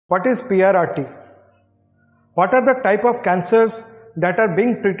What is PRRT? What are the type of cancers that are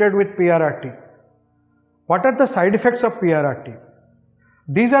being treated with PRRT? What are the side effects of PRRT?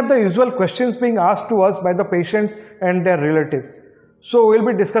 These are the usual questions being asked to us by the patients and their relatives. So we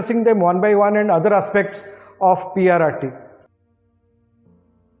will be discussing them one by one and other aspects of PRRT.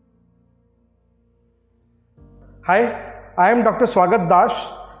 Hi, I am Dr. Swagat Dash,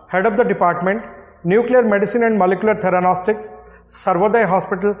 Head of the Department, Nuclear Medicine and Molecular Theranostics, Sarvodaya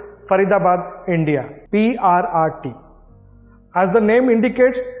Hospital, Faridabad, India. PRRT. As the name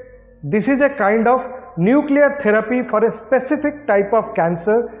indicates, this is a kind of nuclear therapy for a specific type of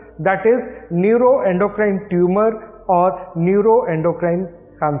cancer, that is neuroendocrine tumor or neuroendocrine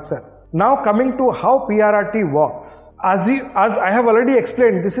cancer. Now coming to how PRRT works. As I have already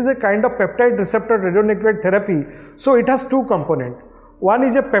explained, this is a kind of peptide receptor radionuclide therapy. So it has two components. One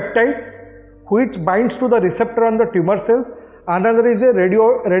is a peptide which binds to the receptor on the tumor cells. Another is a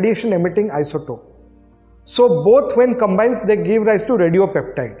radiation emitting isotope. So both when combined they give rise to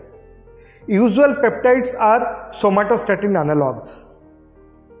radiopeptide. Usual peptides are somatostatin analogues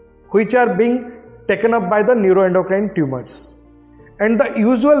which are being taken up by the neuroendocrine tumors. And the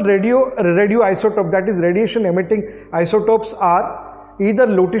usual radioisotope, that is radiation emitting isotopes, are either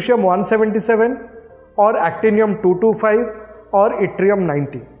lutetium-177 or actinium-225 or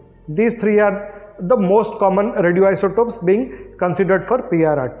yttrium-90. These three are the most common radioisotopes being considered for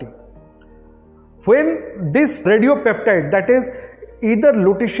PRRT. When this radiopeptide, that is either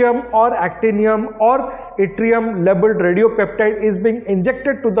lutetium or actinium or yttrium labeled radiopeptide, is being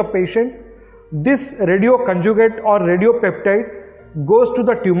injected to the patient, this radioconjugate or radiopeptide goes to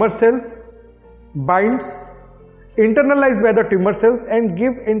the tumor cells, binds, internalized by the tumor cells and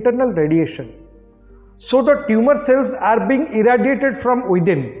give internal radiation. So the tumor cells are being irradiated from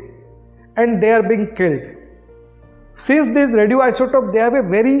within and they are being killed. Since this radioisotope, they have a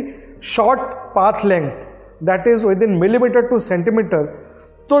very short path length, that is within millimeter to centimeter.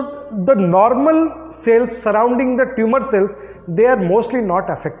 So the normal cells surrounding the tumor cells, they are mostly not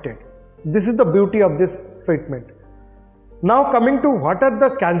affected. This is the beauty of this treatment. Now coming to what are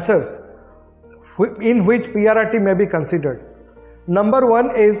the cancers in which PRRT may be considered. Number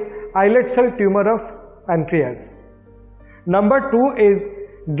one is islet cell tumor of pancreas. Number two is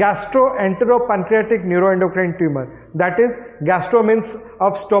gastroenteropancreatic neuroendocrine tumor, that is gastro means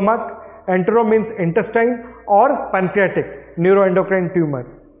of stomach, entero means intestine, or pancreatic neuroendocrine tumor.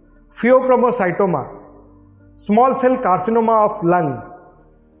 Pheochromocytoma, small cell carcinoma of lung.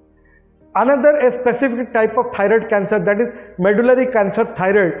 Another a specific type of thyroid cancer, that is medullary cancer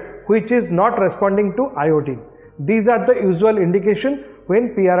thyroid, which is not responding to iodine. These are the usual indication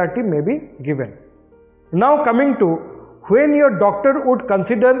when PRRT may be given. Now coming to when your doctor would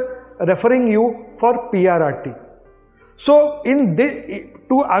consider referring you for PRRT. So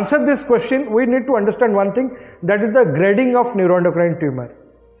to answer this question, we need to understand one thing, that is the grading of neuroendocrine tumor.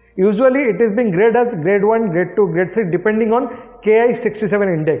 Usually it is being graded as grade 1, grade 2, grade 3 depending on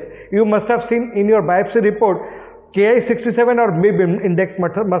Ki-67 index. You must have seen in your biopsy report Ki-67 or MIB index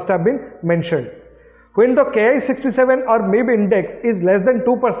must have been mentioned. When the Ki-67 or MIB index is less than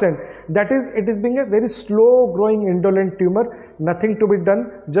 2%, that is, it is being a very slow growing indolent tumor, nothing to be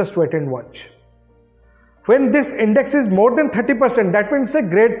done, just wait and watch. When this index is more than 30%, that means a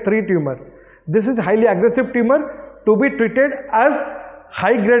grade 3 tumor. This is highly aggressive tumor to be treated as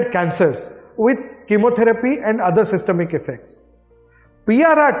high-grade cancers with chemotherapy and other systemic effects.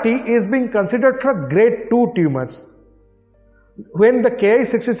 PRRT is being considered for grade 2 tumors when the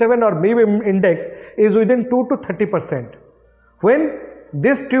Ki-67 or MIB index is within 2 to 30%. When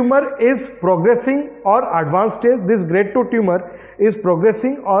this tumor is progressing or advanced stage, this grade 2 tumor is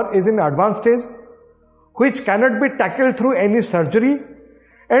progressing or is in advanced stage, which cannot be tackled through any surgery,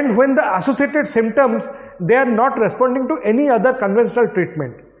 and when the associated symptoms, they are not responding to any other conventional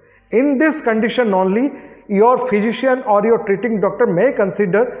treatment. In this condition only, your physician or your treating doctor may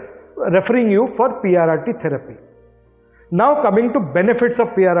consider referring you for PRRT therapy. Now coming to benefits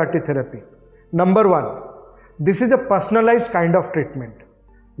of PRRT therapy. Number one, this is a personalized kind of treatment.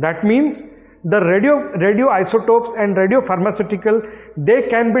 That means the radioisotopes and radiopharmaceutical, they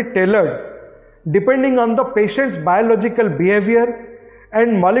can be tailored depending on the patient's biological behavior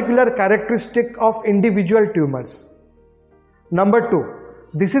and molecular characteristic of individual tumors. Number two,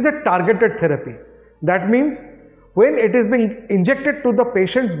 this is a targeted therapy. That means when it is being injected to the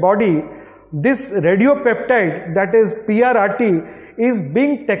patient's body, this radiopeptide, that is PRRT, is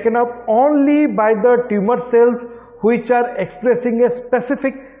being taken up only by the tumor cells which are expressing a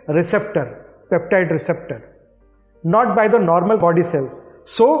specific receptor, peptide receptor, not by the normal body cells.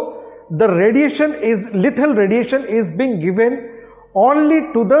 So the radiation is, lethal radiation is being given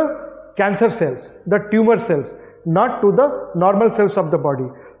only to the cancer cells, the tumor cells, not to the normal cells of the body.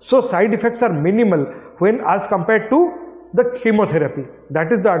 So side effects are minimal when as compared to the chemotherapy.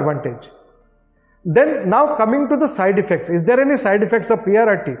 That is the advantage. Then now coming to the side effects. Is there any side effects of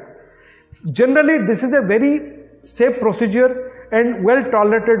PRRT? Generally, this is a very safe procedure and well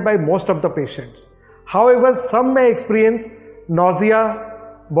tolerated by most of the patients. However, some may experience nausea,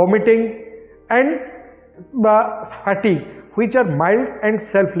 vomiting and fatigue, which are mild and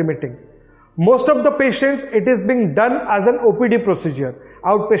self-limiting. Most of the patients, it is being done as an OPD procedure,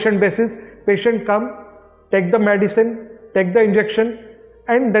 outpatient basis. Patient come, take the medicine, take the injection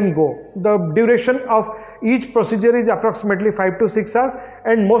and then go. The duration of each procedure is approximately 5 to 6 hours,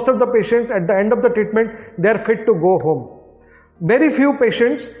 and most of the patients at the end of the treatment, they are fit to go home. Very few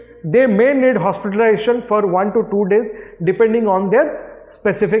patients, they may need hospitalization for 1 to 2 days depending on their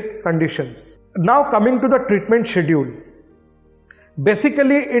specific conditions. Now coming to the treatment schedule.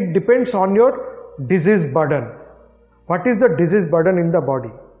 Basically, it depends on your disease burden. What is the disease burden in the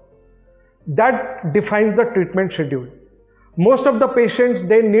body? That defines the treatment schedule. Most of the patients,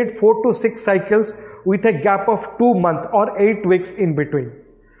 they need 4 to 6 cycles with a gap of 2 months or 8 weeks in between.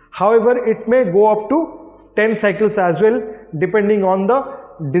 However, it may go up to 10 cycles as well depending on the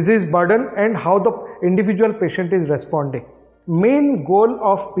disease burden and how the individual patient is responding. Main goal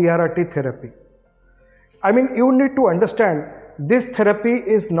of PRRT therapy. You need to understand, this therapy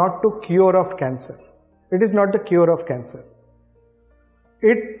is not to cure of cancer. It is not the cure of cancer.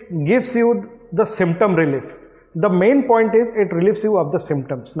 It gives you the symptom relief. The main point is it relieves you of the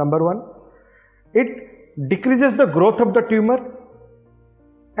symptoms. Number one, it decreases the growth of the tumor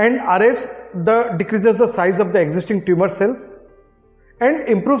and decreases the size of the existing tumor cells and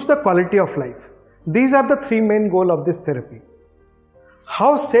improves the quality of life. These are the 3 main goals of this therapy.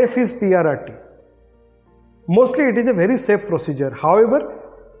 How safe is PRRT? Mostly it is a very safe procedure. However,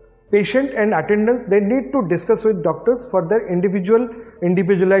 patient and attendants, they need to discuss with doctors for their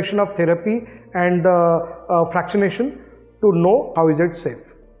individualization of therapy and fractionation to know how is it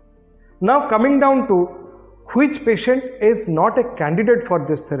safe. Now coming down to which patient is not a candidate for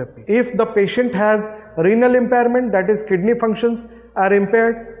this therapy. If the patient has renal impairment, that is kidney functions are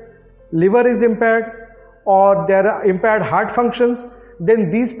impaired, liver is impaired, or there are impaired heart functions, then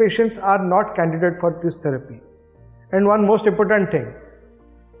these patients are not candidate for this therapy. And one most important thing,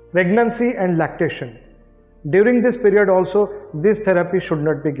 pregnancy and lactation. During this period also, this therapy should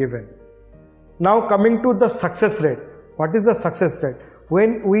not be given. Now coming to the success rate. What is the success rate?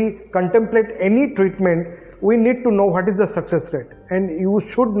 When we contemplate any treatment, we need to know what is the success rate. And you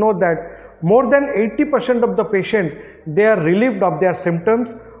should know that more than 80% of the patient, they are relieved of their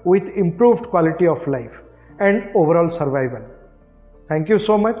symptoms with improved quality of life and overall survival. Thank you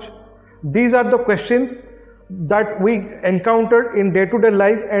so much. These are the questions that we encountered in day-to-day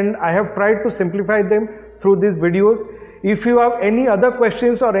life, and I have tried to simplify them through these videos. If you have any other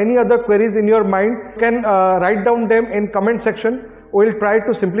questions or any other queries in your mind, you can write down them in comment section. We will try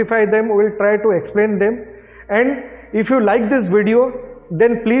to simplify them, we will try to explain them. And if you like this video,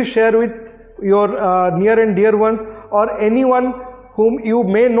 then please share with your near and dear ones or anyone whom you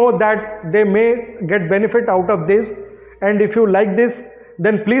may know that they may get benefit out of this. And if you like this,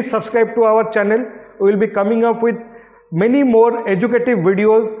 then please subscribe to our channel. We will be coming up with many more educative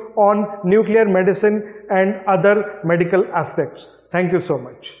videos on nuclear medicine and other medical aspects. Thank you so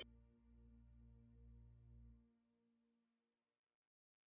much.